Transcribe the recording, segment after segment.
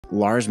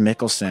Lars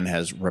Mikkelsen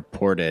has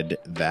reported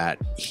that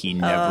he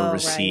never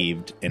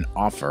received an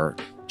offer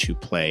to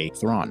play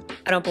Thrawn.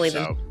 I don't believe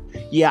him.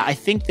 Yeah, I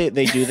think they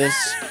do this.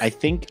 I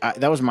think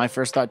that was my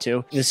first thought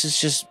too. This is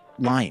just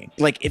lying.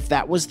 Like, if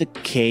that was the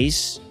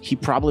case, he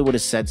probably would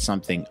have said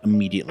something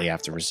immediately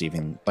after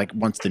receiving, like,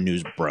 once the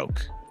news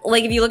broke.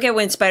 Like, if you look at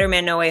when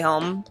Spider-Man No Way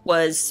Home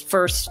was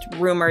first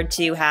rumored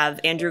to have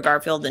Andrew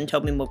Garfield and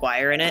Tobey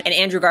Maguire in it, and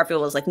Andrew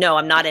Garfield was like, no,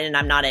 I'm not in it,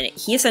 I'm not in it.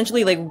 He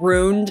essentially, like,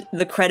 ruined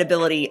the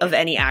credibility of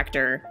any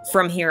actor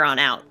from here on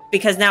out.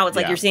 Because now it's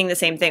like you're seeing the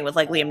same thing with,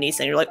 like, Liam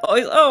Neeson. You're like,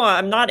 oh,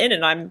 I'm not in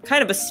it. I'm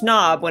kind of a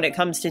snob when it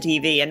comes to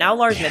TV. And now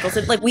Lars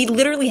Mikkelsen, like, we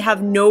literally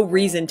have no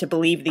reason to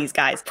believe these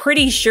guys.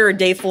 Pretty sure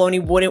Dave Filoni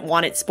wouldn't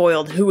want it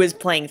spoiled who is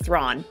playing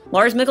Thrawn.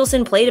 Lars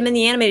Mikkelsen played him in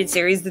the animated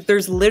series. That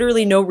there's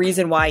literally no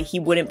reason why he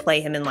wouldn't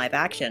play him in live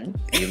action.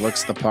 He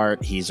looks the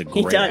part. He's a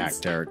great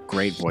actor,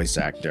 great voice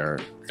actor.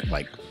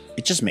 Like,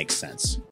 it just makes sense.